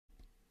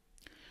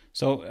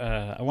So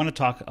I want to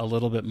talk a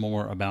little bit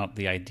more about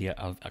the idea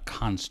of a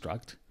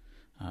construct.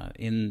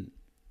 In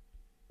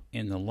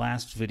the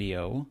last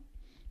video,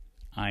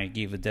 I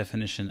gave a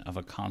definition of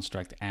a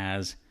construct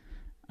as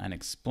an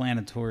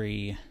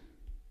explanatory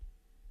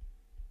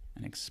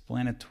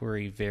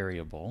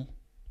variable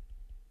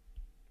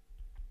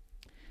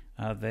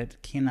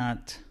that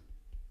cannot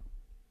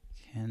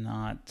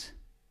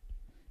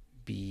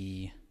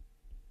be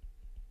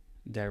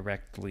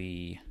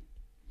directly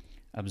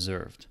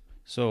observed.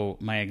 So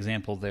my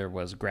example there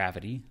was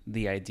gravity,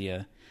 the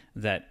idea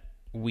that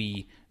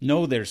we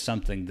know there's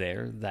something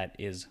there that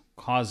is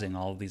causing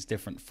all of these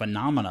different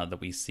phenomena that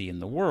we see in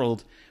the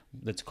world,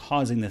 that's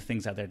causing the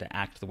things out there to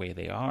act the way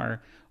they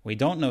are. We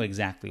don't know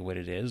exactly what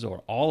it is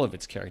or all of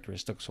its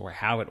characteristics or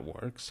how it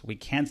works. We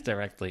can't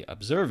directly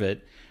observe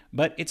it,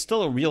 but it's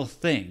still a real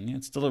thing.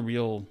 It's still a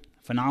real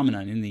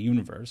phenomenon in the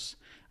universe.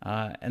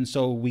 And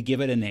so we give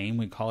it a name,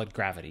 we call it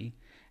gravity,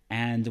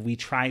 and we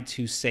try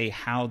to say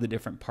how the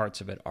different parts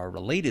of it are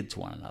related to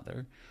one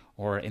another,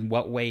 or in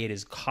what way it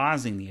is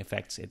causing the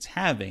effects it's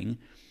having.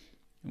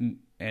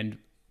 And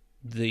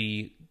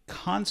the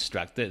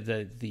construct,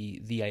 the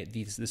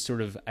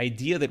sort of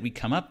idea that we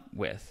come up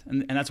with,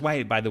 and that's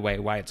why, by the way,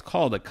 why it's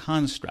called a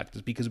construct,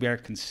 is because we are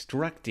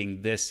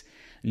constructing this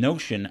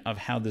notion of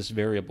how this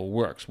variable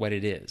works, what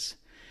it is.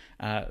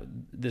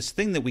 This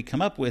thing that we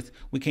come up with,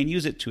 we can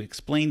use it to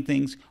explain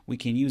things, we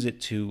can use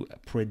it to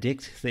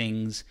predict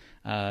things,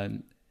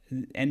 and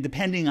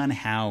depending on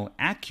how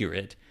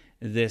accurate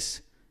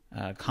this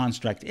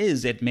construct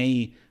is, it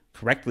may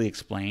correctly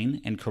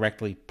explain and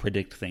correctly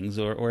predict things,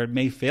 or it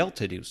may fail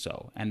to do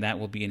so, and that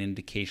will be an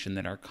indication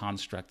that our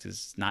construct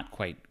is not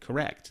quite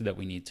correct, that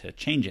we need to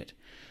change it.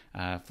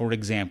 For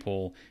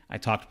example, I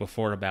talked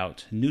before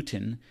about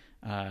Newton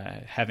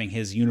having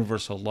his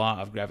universal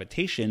law of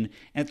gravitation,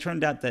 and it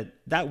turned out that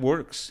that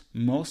works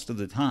most of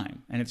the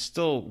time, and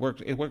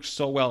it works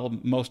so well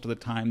most of the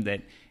time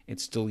that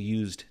it's still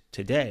used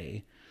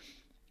today.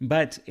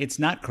 But it's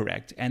not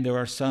correct, and there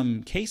are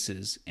some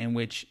cases in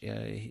which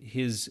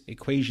his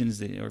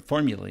equations or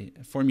formulae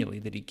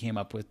that he came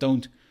up with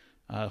don't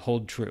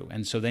hold true,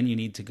 and so then you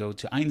need to go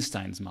to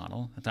Einstein's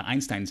model, to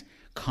Einstein's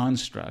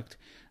construct,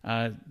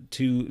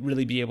 to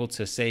really be able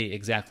to say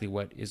exactly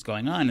what is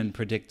going on and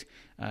predict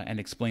and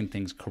explain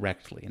things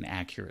correctly and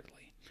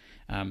accurately.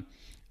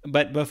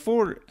 But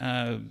before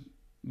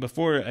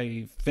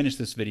I finish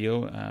this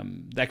video,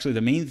 actually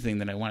the main thing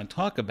that I want to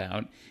talk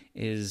about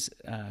is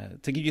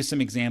to give you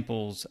some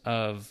examples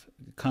of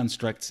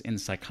constructs in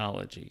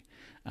psychology.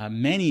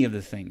 Many of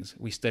the things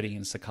we study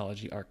in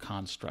psychology are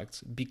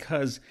constructs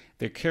because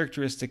they're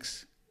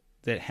characteristics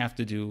that have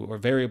to do, or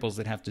variables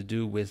that have to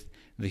do with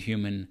the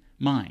human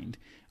mind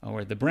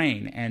or the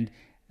brain. And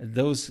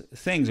those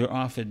things are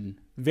often,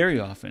 very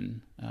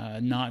often,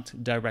 not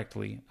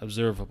directly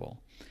observable.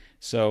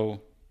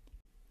 So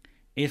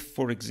if,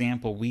 for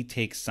example, we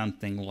take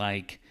something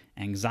like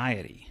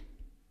anxiety,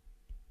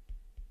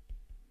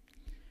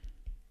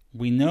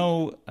 we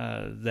know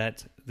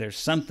that there's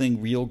something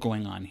real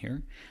going on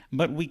here,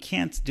 but we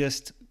can't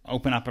just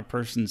open up a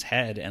person's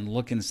head and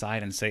look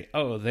inside and say,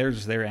 oh,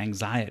 there's their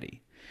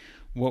anxiety.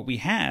 What we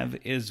have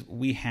is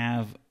we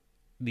have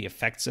the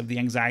effects of the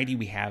anxiety.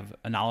 We have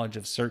a knowledge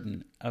of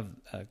certain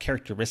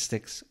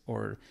characteristics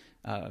or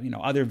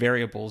other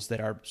variables that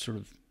are sort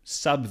of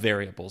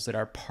sub-variables that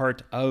are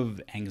part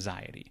of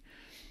anxiety.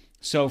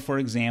 So, for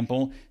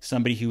example,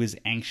 somebody who is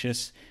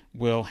anxious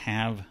will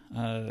have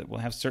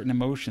certain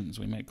emotions.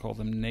 We might call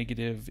them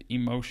negative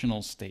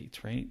emotional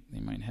states, right? They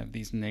might have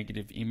these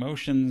negative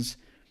emotions.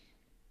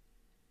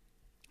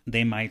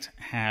 They might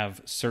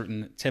have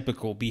certain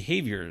typical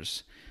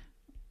behaviors.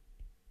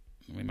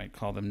 We might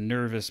call them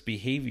nervous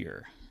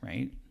behavior,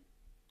 right?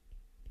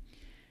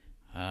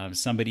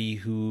 Somebody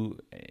who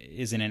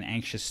is in an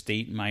anxious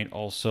state might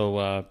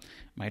also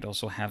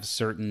have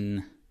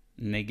certain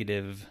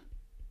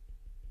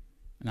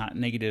not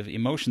negative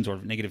emotions or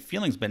negative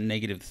feelings, but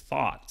negative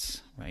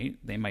thoughts, right?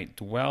 They might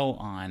dwell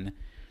on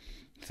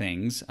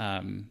things.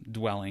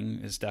 Dwelling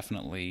is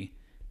definitely,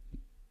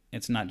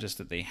 it's not just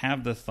that they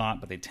have the thought,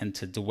 but they tend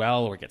to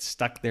dwell or get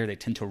stuck there. They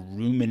tend to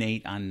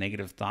ruminate on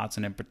negative thoughts,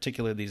 and in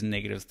particular, these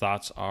negative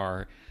thoughts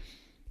are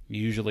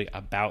usually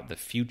about the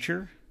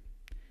future.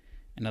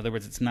 In other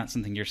words, it's not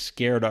something you're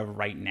scared of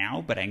right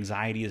now, but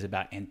anxiety is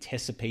about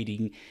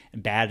anticipating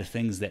bad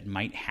things that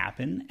might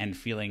happen and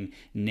feeling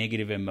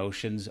negative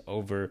emotions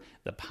over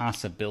the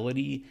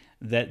possibility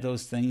that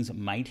those things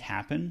might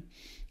happen.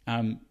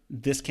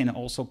 This can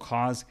also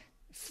cause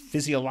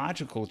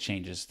physiological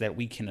changes that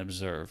we can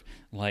observe,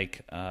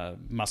 like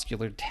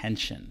muscular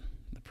tension.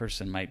 The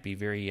person might be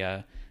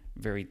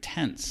very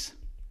tense.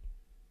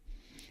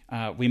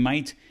 We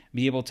might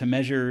be able to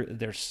measure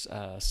their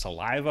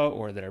saliva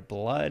or their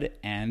blood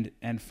and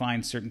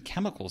find certain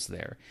chemicals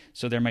there.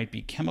 So there might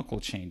be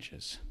chemical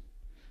changes,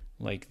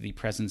 like the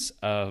presence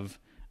of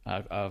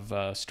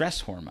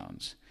stress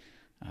hormones.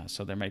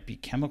 So there might be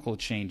chemical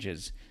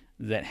changes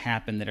that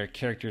happen that are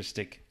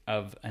characteristic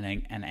of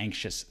an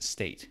anxious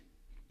state.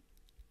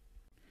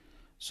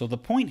 So the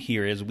point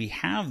here is we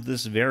have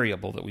this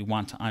variable that we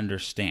want to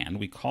understand.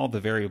 We call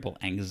the variable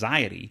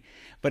anxiety,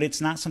 but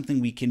it's not something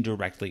we can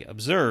directly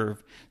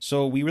observe.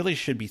 So we really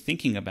should be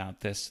thinking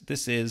about this.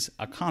 This is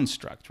a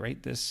construct,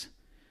 right? This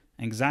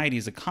anxiety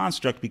is a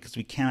construct because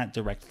we cannot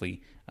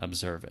directly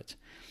observe it.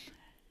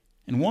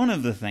 And one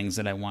of the things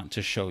that I want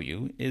to show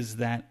you is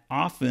that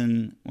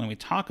often when we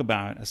talk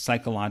about a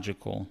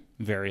psychological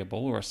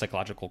variable or a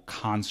psychological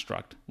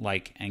construct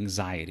like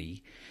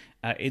anxiety,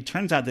 it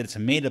turns out that it's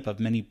made up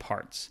of many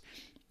parts.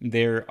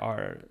 There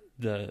are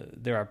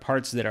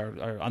parts that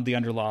are on the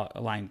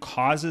underlying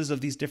causes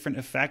of these different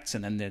effects,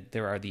 and then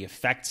there are the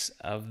effects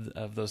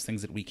of those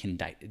things that we can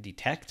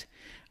detect.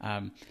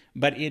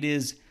 But it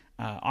is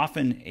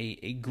often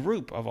a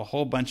group of a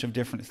whole bunch of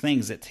different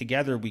things that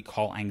together we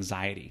call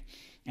anxiety.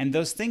 And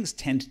those things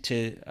tend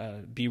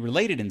to be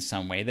related in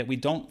some way that we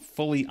don't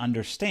fully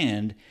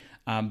understand,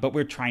 but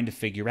we're trying to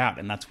figure out.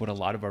 And that's what a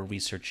lot of our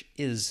research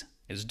is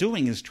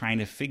doing, is trying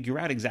to figure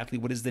out exactly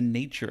what is the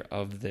nature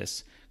of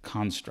this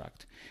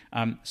construct.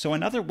 So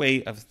another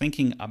way of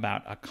thinking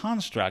about a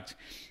construct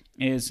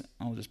is,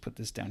 I'll just put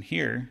this down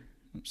here.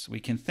 So we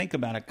can think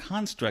about a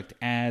construct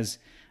as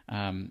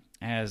I'm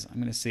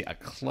going to say a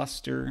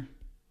cluster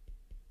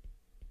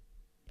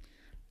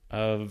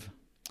of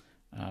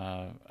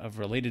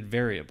related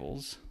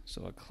variables.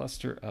 So a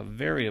cluster of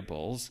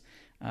variables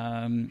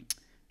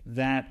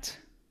that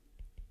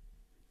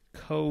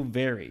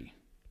covary.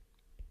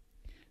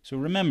 So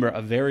remember,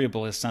 a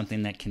variable is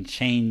something that can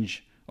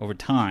change over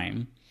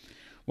time.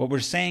 What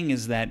we're saying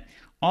is that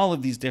all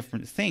of these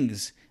different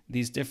things,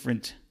 these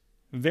different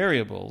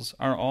variables,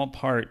 are all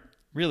part,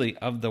 really,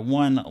 of the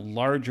one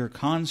larger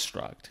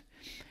construct.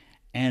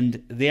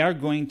 And they are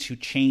going to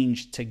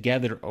change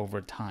together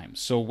over time.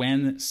 So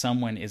when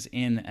someone is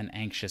in an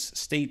anxious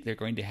state, they're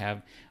going to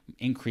have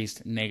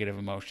increased negative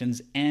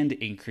emotions and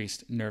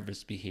increased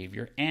nervous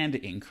behavior and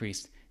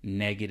increased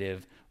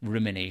negative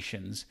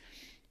ruminations.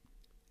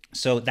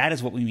 So that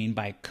is what we mean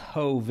by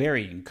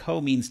co-varying. Co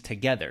means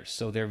together.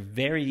 So they're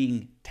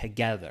varying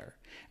together.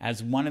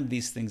 As one of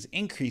these things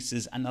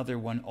increases, another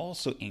one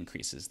also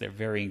increases. They're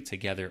varying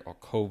together or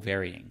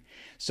co-varying.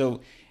 So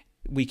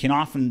we can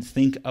often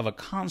think of a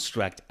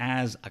construct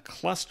as a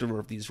cluster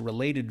of these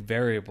related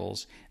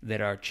variables that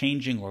are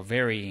changing or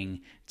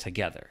varying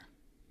together.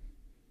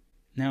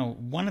 Now,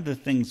 one of the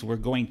things we're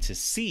going to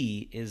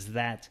see is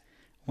that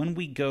when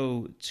we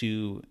go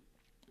to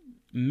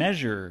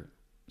measure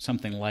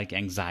something like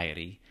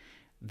anxiety,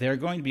 there are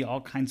going to be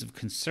all kinds of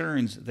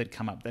concerns that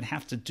come up that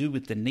have to do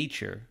with the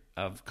nature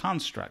of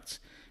constructs,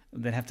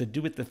 that have to do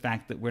with the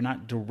fact that we're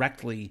not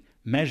directly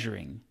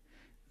measuring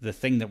the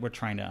thing that we're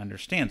trying to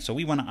understand. So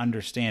we want to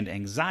understand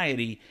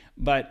anxiety,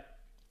 but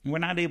we're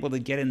not able to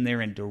get in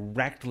there and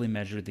directly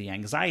measure the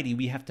anxiety.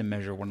 We have to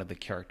measure one of the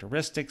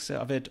characteristics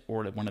of it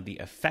or one of the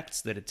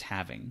effects that it's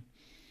having.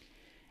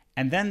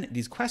 And then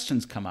these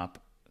questions come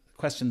up,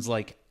 questions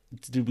like,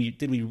 did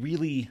we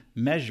really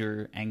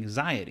measure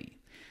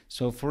anxiety?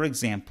 So, for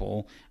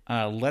example,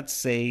 let's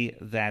say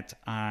that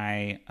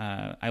I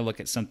look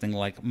at something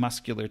like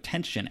muscular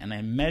tension and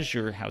I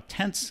measure how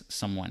tense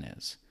someone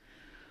is.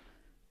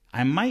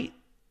 I might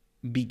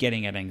be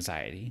getting at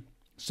anxiety.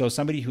 So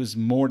somebody who's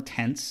more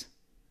tense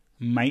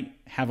might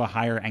have a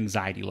higher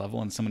anxiety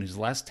level, and someone who's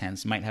less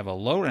tense might have a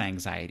lower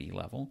anxiety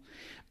level.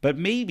 But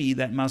maybe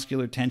that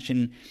muscular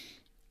tension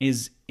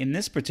is, in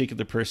this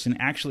particular person,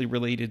 actually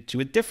related to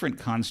a different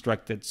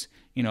construct that's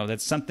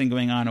something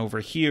going on over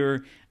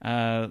here,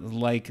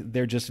 like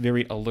they're just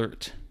very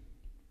alert,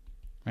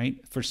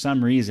 right? For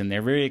some reason,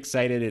 they're very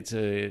excited. It's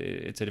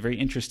a very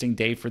interesting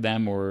day for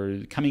them, or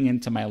coming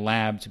into my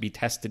lab to be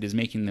tested is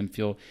making them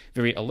feel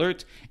very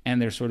alert,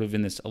 and they're sort of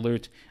in this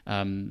alert,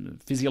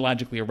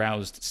 physiologically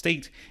aroused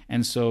state,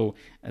 and so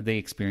they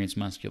experience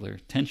muscular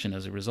tension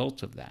as a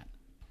result of that.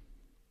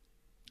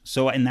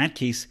 So in that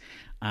case,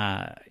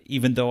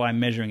 even though I'm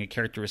measuring a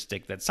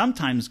characteristic that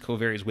sometimes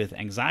covaries with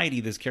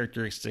anxiety, this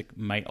characteristic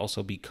might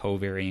also be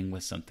covarying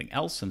with something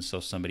else. And so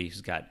somebody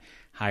who's got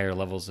higher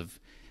levels of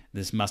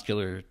this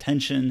muscular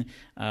tension,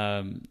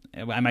 I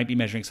might be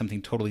measuring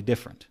something totally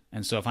different.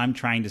 And so if I'm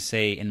trying to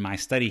say in my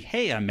study,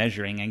 hey, I'm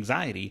measuring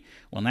anxiety,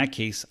 well, in that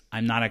case,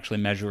 I'm not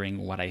actually measuring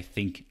what I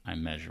think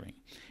I'm measuring.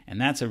 And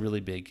that's a really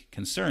big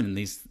concern. And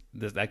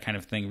that kind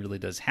of thing really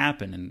does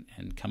happen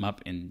and come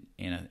up in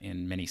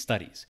many studies.